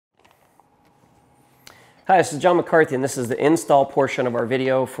Hi, this is John McCarthy, and this is the install portion of our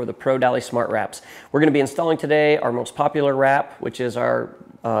video for the Pro Dally Smart Wraps. We're going to be installing today our most popular wrap, which is our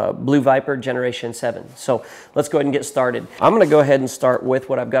Blue Viper Generation 7. So let's go ahead and get started. I'm going to go ahead and start with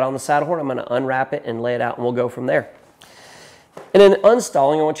what I've got on the saddle horn. I'm going to unwrap it and lay it out, and we'll go from there. And in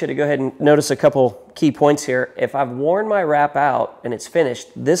uninstalling, I want you to go ahead and notice a couple key points here. If I've worn my wrap out and it's finished,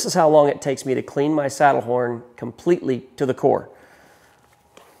 this is how long it takes me to clean my saddle horn completely to the core.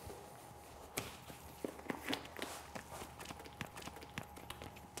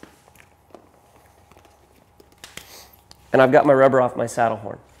 And I've got my rubber off my saddle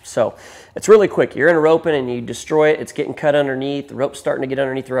horn. So it's really quick. You're in a roping and you destroy it. It's getting cut underneath. The rope's starting to get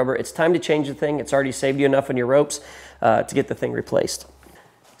underneath the rubber. It's time to change the thing. It's already saved you enough on your ropes to get the thing replaced.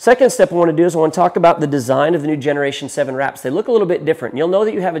 Second step I want to do is I want to talk about the design of the new Generation 7 wraps. They look a little bit different. You'll know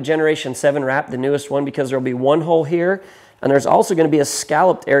that you have a Generation 7 wrap, the newest one, because there'll be one hole here, and there's also going to be a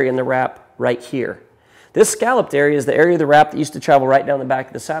scalloped area in the wrap right here. This scalloped area is the area of the wrap that used to travel right down the back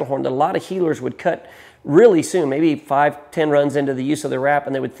of the saddle horn that a lot of heelers would cut really soon, maybe 5-10 runs into the use of the wrap,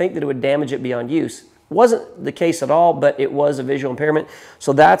 and they would think that it would damage it beyond use. It wasn't the case at all, but it was a visual impairment.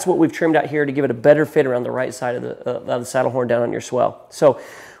 So that's what we've trimmed out here to give it a better fit around the right side of the saddle horn down on your swell. So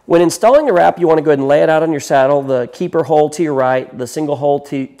when installing the wrap, you want to go ahead and lay it out on your saddle, the keeper hole to your right, the single hole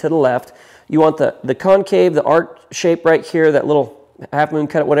to the left. You want the concave, the arc shape right here, that little half moon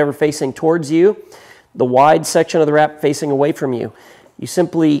cut, whatever, facing towards you. The wide section of the wrap facing away from you. You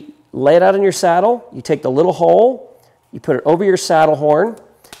simply lay it out on your saddle. You take the little hole, you put it over your saddle horn.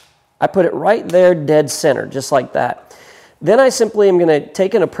 I put it right there dead center, just like that. Then I simply am going to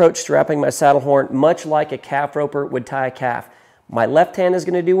take an approach to wrapping my saddle horn much like a calf roper would tie a calf. My left hand is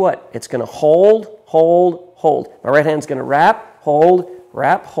going to do what? It's going to hold, hold, hold. My right hand is going to wrap, hold,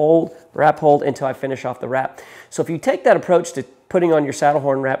 wrap, hold, wrap, hold until I finish off the wrap. So if you take that approach to putting on your saddle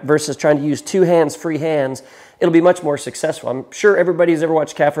horn wrap versus trying to use two hands, free hands, it'll be much more successful. I'm sure everybody who's ever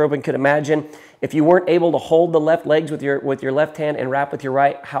watched calf roping could imagine if you weren't able to hold the left legs with your left hand and wrap with your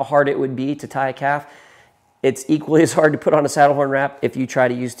right, how hard it would be to tie a calf. It's equally as hard to put on a saddle horn wrap if you try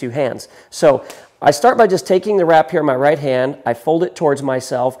to use two hands. So I start by just taking the wrap here in my right hand, I fold it towards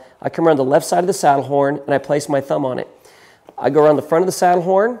myself, I come around the left side of the saddle horn and I place my thumb on it. I go around the front of the saddle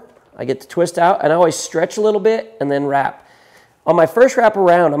horn, I get to twist out, and I always stretch a little bit and then wrap. On my first wrap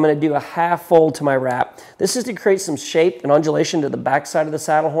around, I'm going to do a half fold to my wrap. This is to create some shape and undulation to the back side of the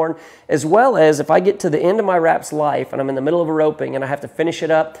saddle horn, as well as if I get to the end of my wrap's life and I'm in the middle of a roping and I have to finish it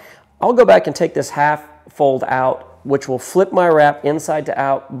up, I'll go back and take this half fold out, which will flip my wrap inside to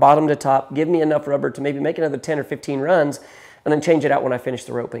out, bottom to top, give me enough rubber to maybe make another 10 or 15 runs, and then change it out when I finish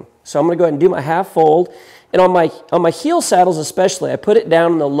the roping. So I'm going to go ahead and do my half fold. And on my heel saddles especially, I put it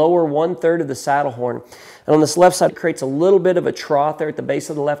down in the lower 1/3 of the saddle horn. And on this left side, it creates a little bit of a trough there at the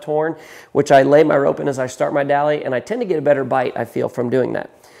base of the left horn, which I lay my rope in as I start my dally, and I tend to get a better bite, I feel, from doing that.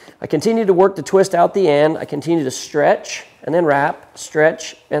 I continue to work to twist out the end. I continue to stretch and then wrap,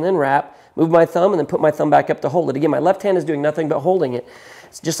 stretch and then wrap, move my thumb and then put my thumb back up to hold it. Again, my left hand is doing nothing but holding it.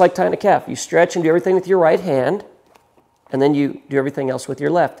 It's just like tying a calf. You stretch and do everything with your right hand, and then you do everything else with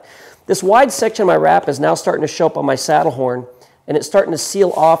your left. This wide section of my wrap is now starting to show up on my saddle horn, and it's starting to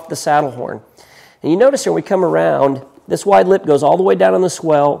seal off the saddle horn. And you notice here when we come around, this wide lip goes all the way down on the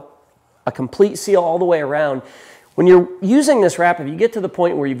swell, a complete seal all the way around. When you're using this wrap, if you get to the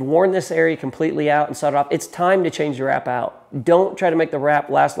point where you've worn this area completely out and sawed it off, it's time to change the wrap out. Don't try to make the wrap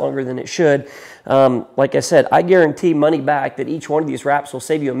last longer than it should. Like I said, I guarantee money back that each one of these wraps will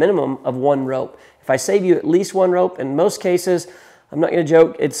save you a minimum of one rope. If I save you at least one rope, in most cases, I'm not going to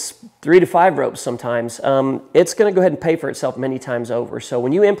joke, it's 3 to 5 ropes sometimes. It's going to go ahead and pay for itself many times over. So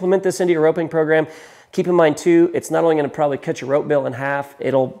when you implement this into your roping program, keep in mind too, it's not only going to probably cut your rope bill in half,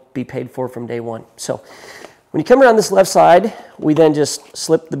 it'll be paid for from day one. So when you come around this left side, we then just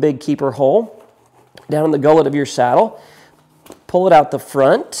slip the big keeper hole down in the gullet of your saddle, pull it out the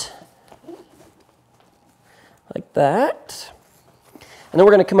front, like that. And then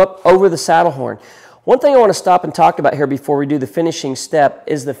we're going to come up over the saddle horn. One thing I want to stop and talk about here before we do the finishing step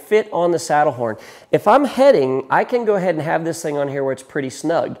is the fit on the saddle horn. If I'm heading, I can go ahead and have this thing on here where it's pretty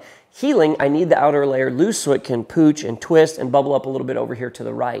snug. Heeling, I need the outer layer loose so it can pooch and twist and bubble up a little bit over here to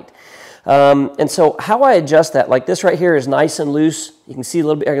the right. And so how I adjust that, like this right here is nice and loose. You can see a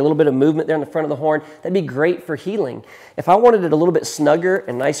little bit of movement there in the front of the horn. That'd be great for heeling. If I wanted it a little bit snugger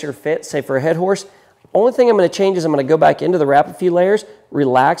and nicer fit, say for a head horse, only thing I'm going to change is I'm going to go back into the wrap a few layers,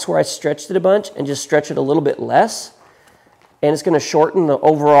 relax where I stretched it a bunch, and just stretch it a little bit less. And it's going to shorten the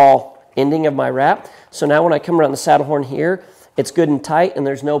overall ending of my wrap. So now when I come around the saddle horn here, it's good and tight, and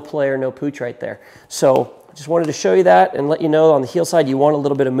there's no play or no pooch right there. So I just wanted to show you that and let you know on the heel side you want a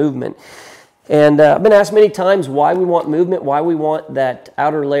little bit of movement. And I've been asked many times why we want movement, why we want that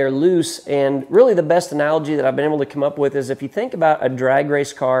outer layer loose. And really the best analogy that I've been able to come up with is if you think about a drag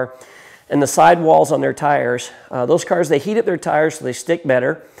race car and the sidewalls on their tires, those cars, they heat up their tires so they stick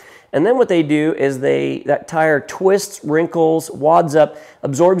better. And then what they do is that tire twists, wrinkles, wads up,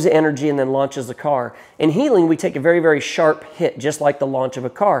 absorbs the energy, and then launches the car. In heeling, we take a very, very sharp hit, just like the launch of a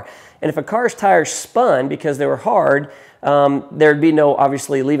car. And if a car's tires spun because they were hard, there'd be no,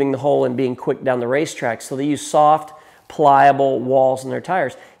 obviously, leaving the hole and being quick down the racetrack. So they use soft, pliable walls in their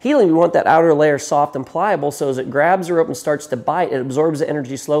tires. Heeling, we want that outer layer soft and pliable, so as it grabs the rope and starts to bite, it absorbs the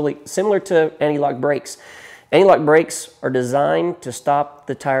energy slowly, similar to anti-lock brakes. Anti-lock brakes are designed to stop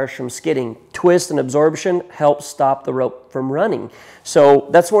the tires from skidding. Twist and absorption helps stop the rope from running. So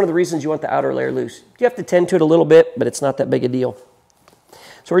that's one of the reasons you want the outer layer loose. You have to tend to it a little bit, but it's not that big a deal.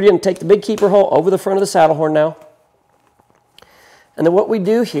 So we're going to take the big keeper hole over the front of the saddle horn now. And then what we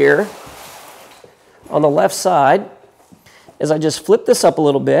do here on the left side is I just flip this up a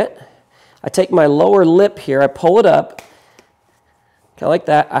little bit. I take my lower lip here, I pull it up, kind of like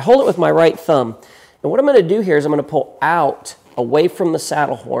that. I hold it with my right thumb. And what I'm going to do here is I'm going to pull out away from the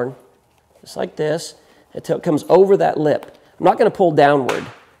saddle horn, just like this, until it comes over that lip. I'm not going to pull downward.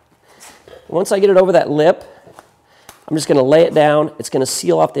 Once I get it over that lip, I'm just going to lay it down. It's going to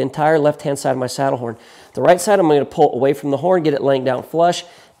seal off the entire left-hand side of my saddle horn. The right side, I'm going to pull away from the horn, get it laying down flush,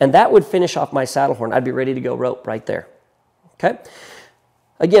 and that would finish off my saddle horn. I'd be ready to go rope right there. Okay?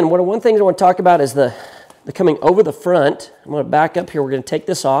 Again, one thing I want to talk about is the coming over the front. I'm going to back up here. We're going to take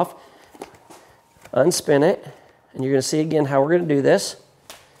this off, unspin it, and you're going to see again how we're going to do this.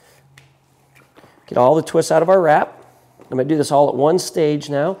 Get all the twists out of our wrap. I'm going to do this all at one stage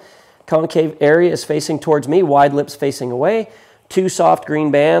now. Concave area is facing towards me, wide lips facing away. Two soft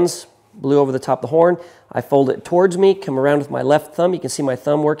green bands, blue over the top of the horn. I fold it towards me, come around with my left thumb. You can see my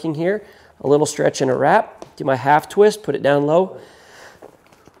thumb working here. A little stretch and a wrap. Do my half twist, put it down low.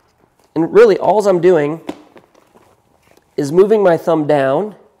 And really all I'm doing is moving my thumb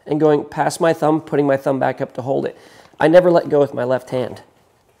down and going past my thumb, putting my thumb back up to hold it. I never let go with my left hand.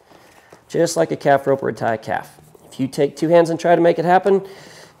 Just like a calf rope or tie a calf. If you take two hands and try to make it happen,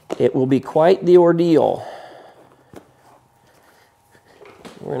 it will be quite the ordeal.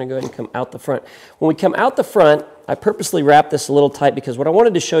 We're going to go ahead and come out the front. When we come out the front, I purposely wrap this a little tight because what I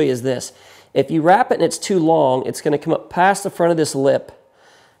wanted to show you is this. If you wrap it and it's too long, it's going to come up past the front of this lip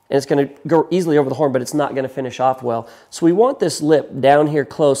and it's going to go easily over the horn, but it's not going to finish off well. So we want this lip down here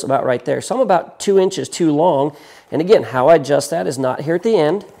close, about right there. So I'm about 2 inches too long. And again, how I adjust that is not here at the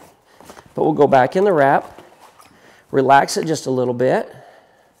end, but we'll go back in the wrap, relax it just a little bit,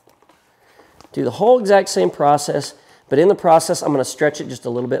 do the whole exact same process, but in the process, I'm going to stretch it just a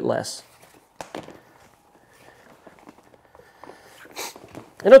little bit less.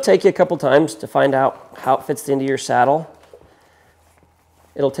 It'll take you a couple times to find out how it fits into your saddle.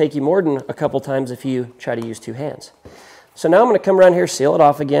 It'll take you more than a couple times if you try to use two hands. So now I'm going to come around here, seal it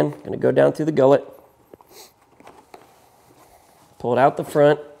off again. I'm going to go down through the gullet, pull it out the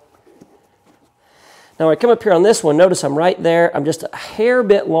front. Now when I come up here on this one, notice I'm right there. I'm just a hair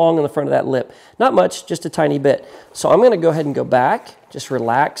bit long in the front of that lip. Not much, just a tiny bit. So I'm going to go ahead and go back, just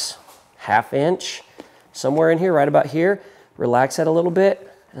relax, ½ inch, somewhere in here, right about here. Relax that a little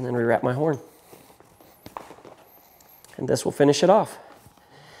bit, and then rewrap my horn. And this will finish it off.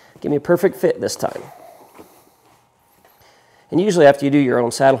 Give me a perfect fit this time. And usually after you do your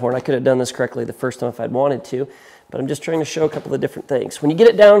own saddle horn, I could have done this correctly the first time if I'd wanted to, but I'm just trying to show a couple of different things. When you get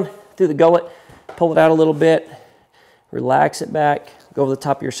it down through the gullet, pull it out a little bit, relax it back, go over the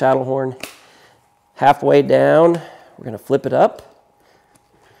top of your saddle horn. Halfway down, we're going to flip it up.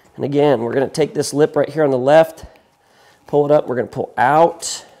 And again, we're going to take this lip right here on the left, pull it up, we're going to pull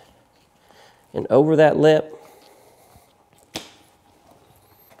out and over that lip.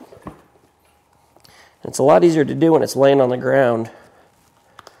 It's a lot easier to do when it's laying on the ground,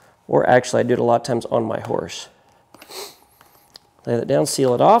 or actually I do it a lot of times on my horse. Lay that down,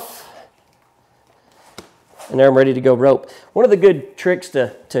 seal it off, and now I'm ready to go rope. One of the good tricks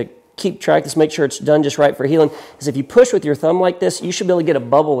to keep track, just make sure it's done just right for heeling, is if you push with your thumb like this, you should be able to get a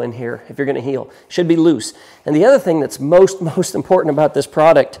bubble in here if you're going to heel. It should be loose. And the other thing that's most important about this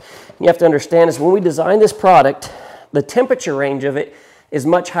product, you have to understand, is when we design this product, the temperature range of it is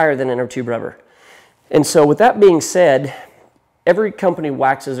much higher than inner tube rubber. And so with that being said, every company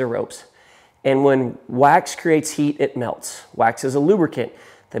waxes their ropes. And when wax creates heat, it melts. Wax is a lubricant.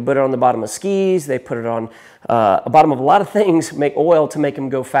 They put it on the bottom of skis, they put it on the bottom of a lot of things, make oil to make them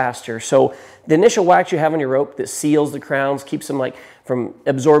go faster. So the initial wax you have on your rope that seals the crowns, keeps them from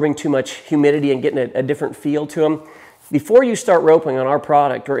absorbing too much humidity and getting a different feel to them, Before you start roping on our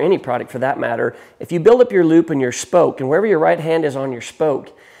product, or any product for that matter, if you build up your loop and your spoke, and wherever your right hand is on your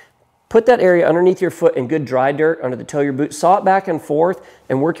spoke, put that area underneath your foot in good dry dirt under the toe of your boot, saw it back and forth,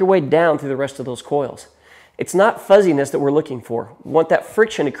 and work your way down through the rest of those coils. It's not fuzziness that we're looking for. We want that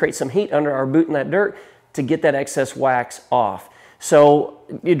friction to create some heat under our boot in that dirt to get that excess wax off. So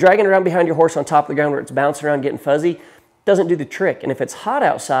you're dragging around behind your horse on top of the ground where it's bouncing around getting fuzzy, doesn't do the trick. And if it's hot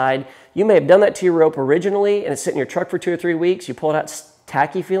outside, you may have done that to your rope originally and it's sitting in your truck for 2 or 3 weeks, you pull it out, it's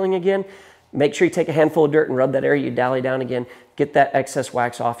tacky feeling again. Make sure you take a handful of dirt and rub that area, you dally down again, get that excess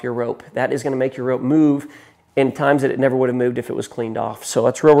wax off your rope. That is going to make your rope move in times that it never would have moved if it was cleaned off. So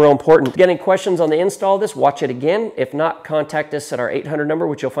that's real, real important. If you get any questions on the install of this, watch it again. If not, contact us at our 800 number,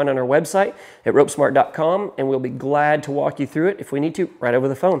 which you'll find on our website at ropesmart.com, and we'll be glad to walk you through it if we need to, right over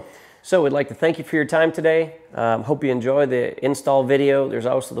the phone. So we'd like to thank you for your time today. Hope you enjoy the install video. There's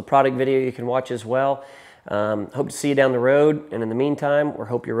also the product video you can watch as well. Hope to see you down the road. And in the meantime, we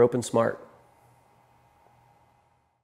hope you're roping smart.